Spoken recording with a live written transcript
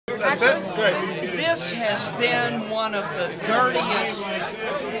That's it? Great. This has been one of the dirtiest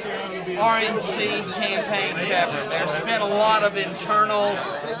RNC campaigns ever. There's been a lot of internal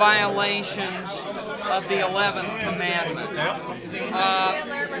violations of the 11th Commandment.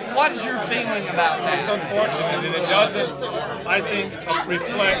 What is your feeling about that? It's unfortunate, and it doesn't, I think,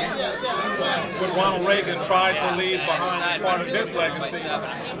 reflect what Ronald Reagan tried to leave behind as part of his legacy,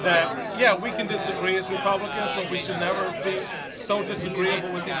 that, yeah, we can disagree as Republicans, but we should never be so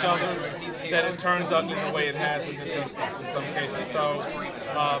disagreeable with each other that it turns ugly the way it has in this instance in some cases. So,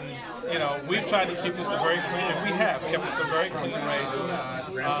 you know, we've tried to keep this a very clean, and we have kept this a very clean race.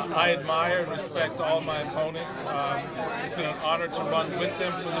 I admire and respect all my opponents. It's been an honor to run with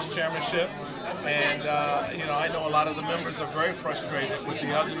them for this chairmanship. And, you know, I know a lot of the members are very frustrated with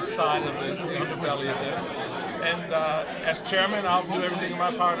the other side of this, the underbelly of this. And as chairman, I'll do everything in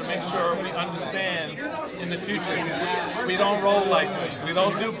my power to make sure we understand in the future. We don't roll like this. We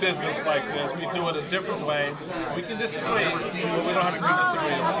don't do business like this. We do it a different way. We can disagree, but we don't have to be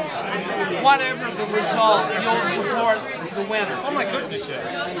disagreeable. Whatever the result, you'll support the winner. Oh my goodness,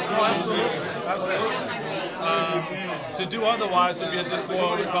 yeah. Oh, absolutely. Absolutely. To do otherwise would be a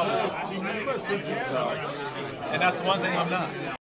disloyal Republican. So, and that's one thing I'm not.